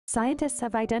Scientists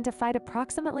have identified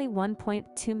approximately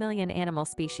 1.2 million animal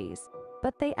species,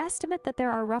 but they estimate that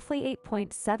there are roughly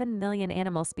 8.7 million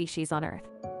animal species on Earth.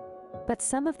 But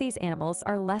some of these animals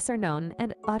are lesser known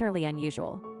and utterly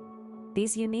unusual.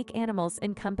 These unique animals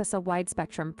encompass a wide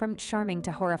spectrum from charming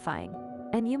to horrifying,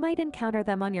 and you might encounter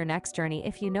them on your next journey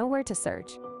if you know where to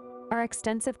search. Our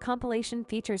extensive compilation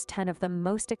features 10 of the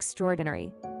most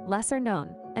extraordinary, lesser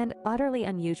known, and utterly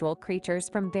unusual creatures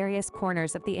from various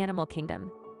corners of the animal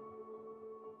kingdom.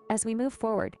 As we move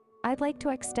forward, I'd like to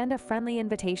extend a friendly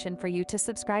invitation for you to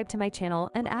subscribe to my channel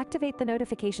and activate the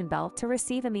notification bell to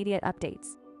receive immediate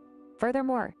updates.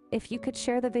 Furthermore, if you could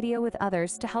share the video with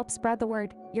others to help spread the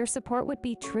word, your support would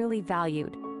be truly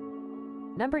valued.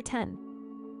 Number 10.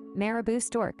 Marabou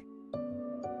Stork.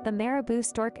 The Marabou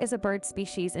stork is a bird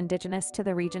species indigenous to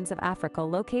the regions of Africa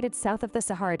located south of the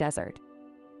Sahara Desert.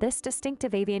 This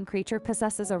distinctive avian creature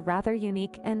possesses a rather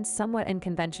unique and somewhat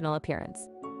unconventional appearance.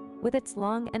 With its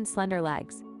long and slender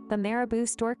legs, the Marabou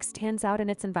stork stands out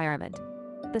in its environment.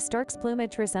 The stork's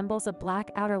plumage resembles a black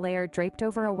outer layer draped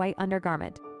over a white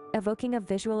undergarment, evoking a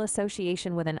visual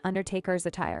association with an undertaker's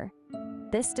attire.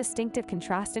 This distinctive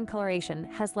contrast in coloration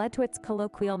has led to its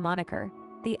colloquial moniker,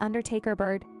 the Undertaker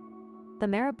bird. The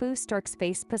Marabou stork's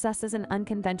face possesses an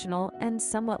unconventional and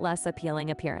somewhat less appealing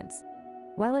appearance.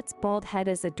 While its bald head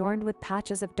is adorned with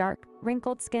patches of dark,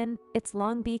 wrinkled skin, its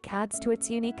long beak adds to its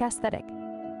unique aesthetic.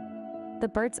 The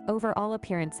bird's overall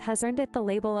appearance has earned it the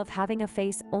label of having a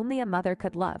face only a mother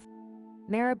could love.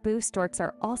 Marabou storks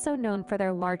are also known for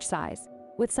their large size,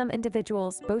 with some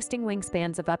individuals boasting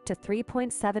wingspans of up to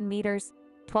 3.7 meters,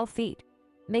 12 feet,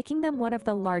 making them one of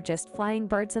the largest flying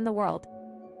birds in the world.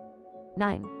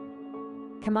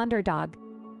 9. Commander dog.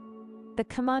 The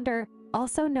commander,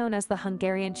 also known as the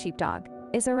Hungarian Sheep Dog,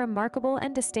 is a remarkable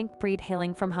and distinct breed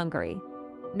hailing from Hungary.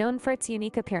 Known for its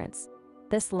unique appearance,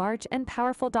 this large and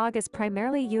powerful dog is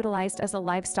primarily utilized as a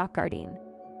livestock guardian.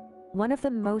 One of the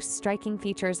most striking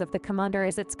features of the commander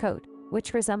is its coat,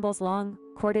 which resembles long,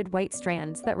 corded white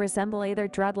strands that resemble either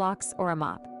dreadlocks or a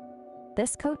mop.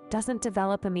 This coat doesn't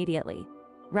develop immediately.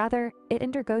 Rather, it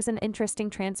undergoes an interesting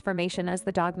transformation as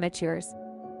the dog matures.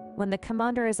 When the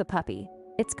commander is a puppy,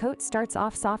 its coat starts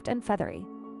off soft and feathery.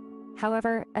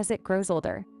 However, as it grows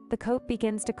older, the coat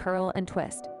begins to curl and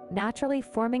twist, naturally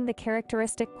forming the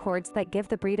characteristic cords that give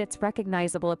the breed its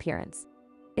recognizable appearance.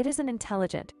 It is an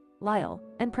intelligent, loyal,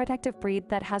 and protective breed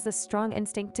that has a strong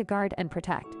instinct to guard and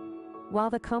protect. While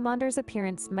the commander's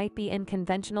appearance might be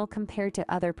unconventional compared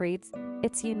to other breeds,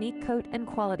 its unique coat and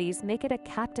qualities make it a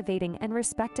captivating and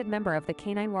respected member of the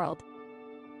canine world.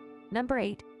 Number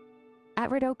 8.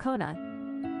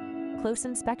 Atretochoana. Close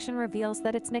inspection reveals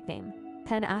that its nickname,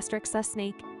 pen*s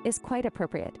snake, is quite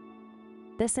appropriate.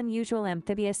 This unusual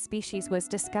amphibious species was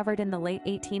discovered in the late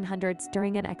 1800s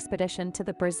during an expedition to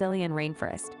the Brazilian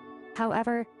rainforest.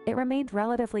 However, it remained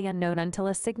relatively unknown until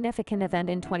a significant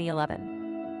event in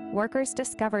 2011. Workers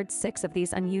discovered 6 of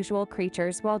these unusual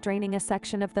creatures while draining a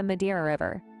section of the Madeira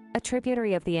River, a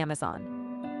tributary of the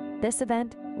Amazon. This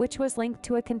event, which was linked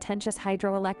to a contentious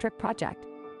hydroelectric project,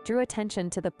 drew attention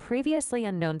to the previously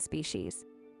unknown species.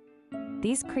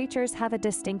 These creatures have a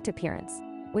distinct appearance,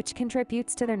 which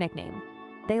contributes to their nickname.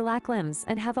 They lack limbs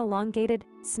and have elongated,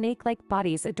 snake-like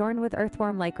bodies adorned with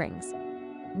earthworm-like rings.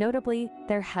 Notably,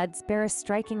 their heads bear a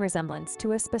striking resemblance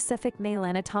to a specific male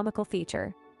anatomical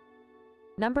feature.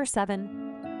 Number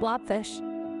 7. Blobfish.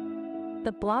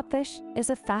 The blobfish is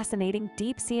a fascinating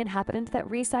deep-sea inhabitant that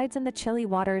resides in the chilly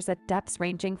waters at depths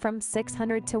ranging from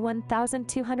 600 to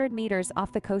 1,200 meters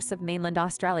off the coasts of mainland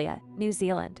Australia, New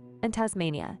Zealand, and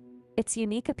Tasmania. Its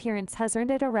unique appearance has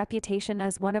earned it a reputation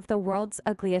as one of the world's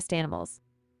ugliest animals.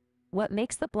 What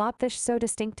makes the blobfish so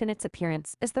distinct in its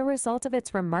appearance is the result of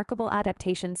its remarkable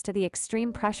adaptations to the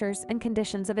extreme pressures and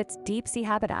conditions of its deep-sea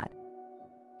habitat.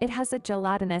 It has a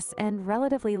gelatinous and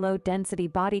relatively low-density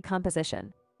body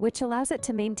composition, which allows it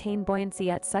to maintain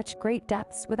buoyancy at such great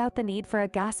depths without the need for a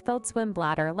gas-filled swim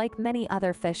bladder like many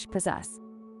other fish possess.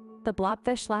 The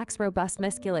blobfish lacks robust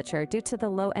musculature due to the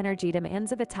low energy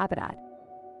demands of its habitat.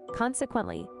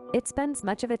 Consequently, it spends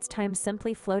much of its time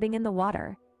simply floating in the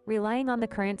water, relying on the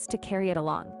currents to carry it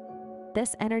along.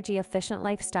 This energy-efficient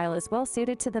lifestyle is well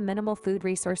suited to the minimal food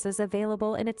resources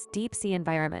available in its deep-sea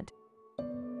environment.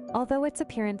 Although its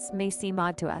appearance may seem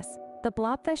odd to us, the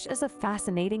blobfish is a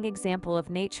fascinating example of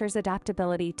nature's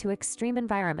adaptability to extreme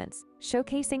environments,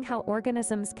 showcasing how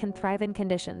organisms can thrive in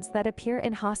conditions that appear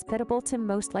inhospitable to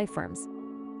most life forms.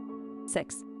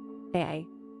 6. Ai.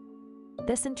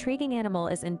 This intriguing animal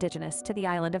is indigenous to the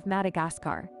island of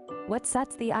Madagascar. What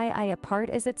sets the ai apart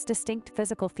is its distinct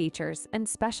physical features and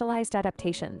specialized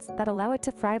adaptations that allow it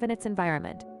to thrive in its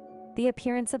environment. The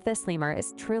appearance of this lemur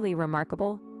is truly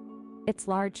remarkable. Its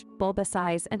large, bulbous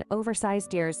eyes and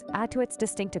oversized ears add to its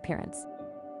distinct appearance.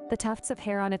 The tufts of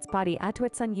hair on its body add to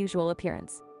its unusual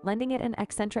appearance, lending it an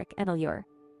eccentric and allure.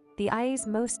 The eye's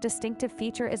most distinctive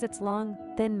feature is its long,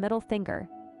 thin middle finger.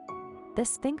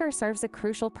 This finger serves a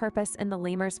crucial purpose in the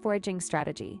lemur's foraging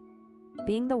strategy.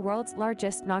 Being the world's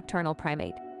largest nocturnal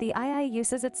primate, the eye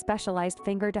uses its specialized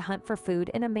finger to hunt for food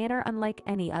in a manner unlike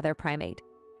any other primate.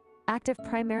 Active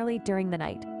primarily during the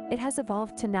night, it has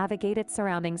evolved to navigate its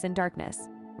surroundings in darkness,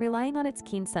 relying on its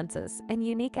keen senses and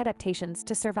unique adaptations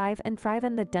to survive and thrive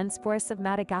in the dense forests of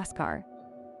Madagascar.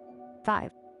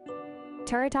 5.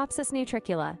 Turritopsis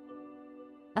nutricula.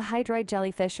 A hydroid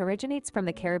jellyfish originates from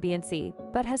the Caribbean Sea,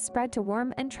 but has spread to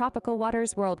warm and tropical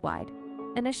waters worldwide.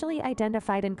 Initially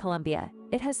identified in Colombia,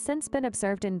 it has since been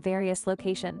observed in various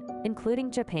locations,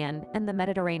 including Japan and the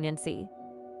Mediterranean Sea.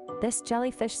 This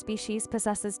jellyfish species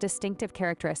possesses distinctive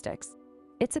characteristics.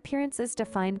 Its appearance is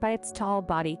defined by its tall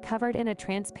body covered in a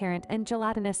transparent and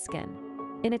gelatinous skin.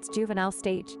 In its juvenile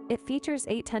stage, it features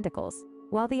 8 tentacles,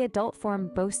 while the adult form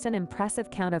boasts an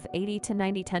impressive count of 80 to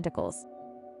 90 tentacles.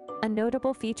 A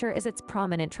notable feature is its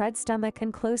prominent tread stomach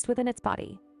enclosed within its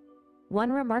body.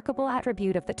 One remarkable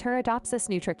attribute of the Turritopsis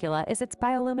nutricula is its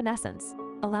bioluminescence,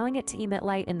 allowing it to emit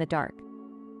light in the dark.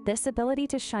 This ability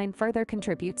to shine further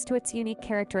contributes to its unique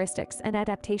characteristics and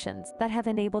adaptations that have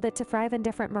enabled it to thrive in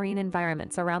different marine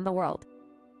environments around the world.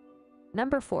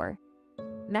 Number 4.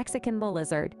 Mexican bull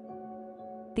lizard.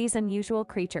 These unusual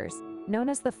creatures, known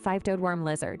as the five-toed worm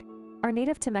lizard, are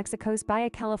native to Mexico's Baja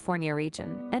California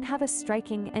region and have a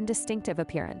striking and distinctive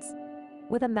appearance.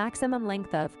 With a maximum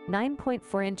length of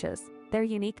 9.4 inches, their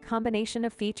unique combination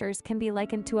of features can be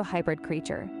likened to a hybrid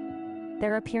creature.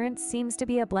 Their appearance seems to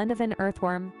be a blend of an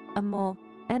earthworm, a mole,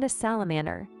 and a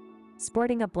salamander.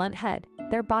 Sporting a blunt head,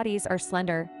 their bodies are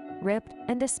slender, ribbed,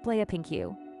 and display a pink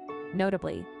hue.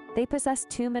 Notably, they possess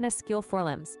 2 minuscule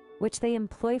forelimbs, which they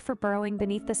employ for burrowing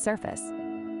beneath the surface.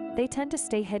 They tend to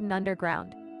stay hidden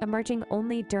underground, emerging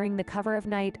only during the cover of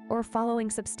night or following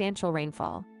substantial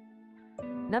rainfall.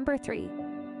 Number 3.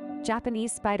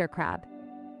 Japanese spider crab.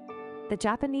 The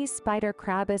Japanese spider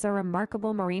crab is a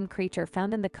remarkable marine creature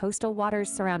found in the coastal waters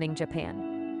surrounding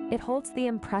Japan. It holds the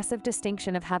impressive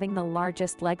distinction of having the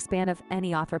largest leg span of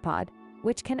any arthropod,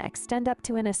 which can extend up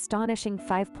to an astonishing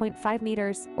 5.5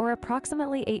 meters or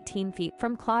approximately 18 feet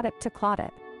from claw tip to claw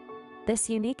tip. This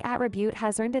unique attribute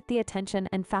has earned it the attention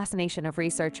and fascination of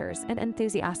researchers and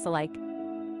enthusiasts alike.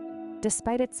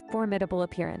 Despite its formidable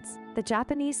appearance, the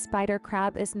Japanese spider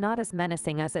crab is not as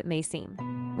menacing as it may seem.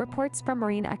 Reports from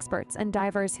marine experts and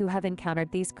divers who have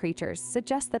encountered these creatures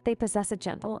suggest that they possess a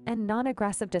gentle and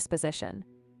non-aggressive disposition.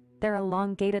 Their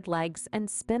elongated legs and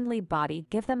spindly body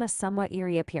give them a somewhat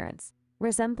eerie appearance,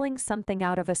 resembling something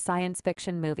out of a science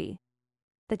fiction movie.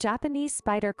 The Japanese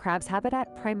spider crab's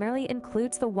habitat primarily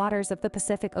includes the waters of the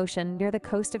Pacific Ocean near the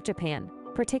coast of Japan,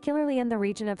 particularly in the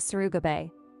region of Suruga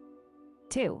Bay.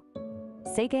 2.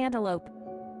 Saiga antelope.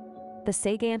 The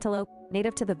Saiga antelope,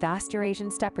 native to the vast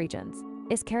Eurasian steppe regions,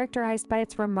 is characterized by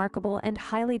its remarkable and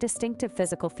highly distinctive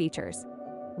physical features.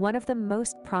 One of the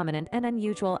most prominent and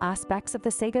unusual aspects of the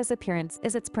Saiga's appearance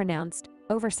is its pronounced,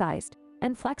 oversized,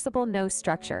 and flexible nose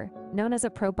structure, known as a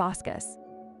proboscis.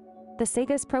 The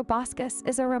Saiga's proboscis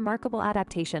is a remarkable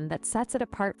adaptation that sets it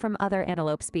apart from other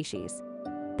antelope species.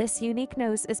 This unique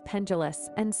nose is pendulous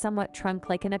and somewhat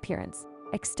trunk-like in appearance,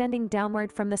 extending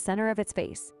downward from the center of its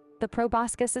face. The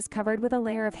proboscis is covered with a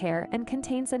layer of hair and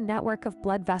contains a network of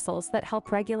blood vessels that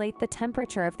help regulate the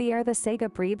temperature of the air the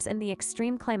Saiga breathes in the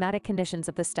extreme climatic conditions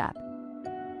of the steppe.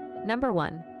 Number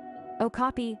 1.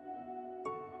 Okapi.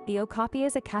 The okapi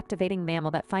is a captivating mammal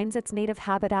that finds its native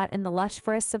habitat in the lush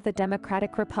forests of the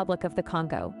Democratic Republic of the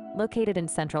Congo, located in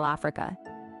Central Africa.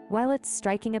 While its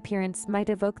striking appearance might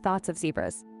evoke thoughts of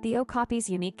zebras, the okapi's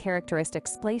unique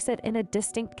characteristics place it in a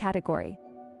distinct category.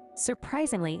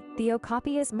 Surprisingly, the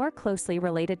okapi is more closely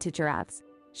related to giraffes,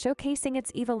 showcasing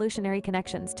its evolutionary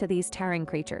connections to these towering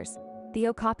creatures. The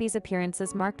okapi's appearance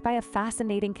is marked by a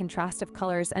fascinating contrast of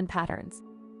colors and patterns.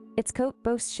 Its coat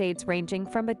boasts shades ranging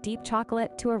from a deep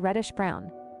chocolate to a reddish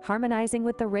brown, harmonizing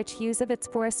with the rich hues of its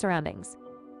forest surroundings.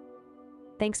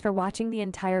 Thanks for watching the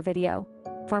entire video.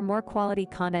 For more quality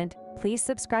content, please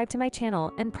subscribe to my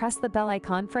channel and press the bell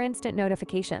icon for instant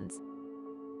notifications.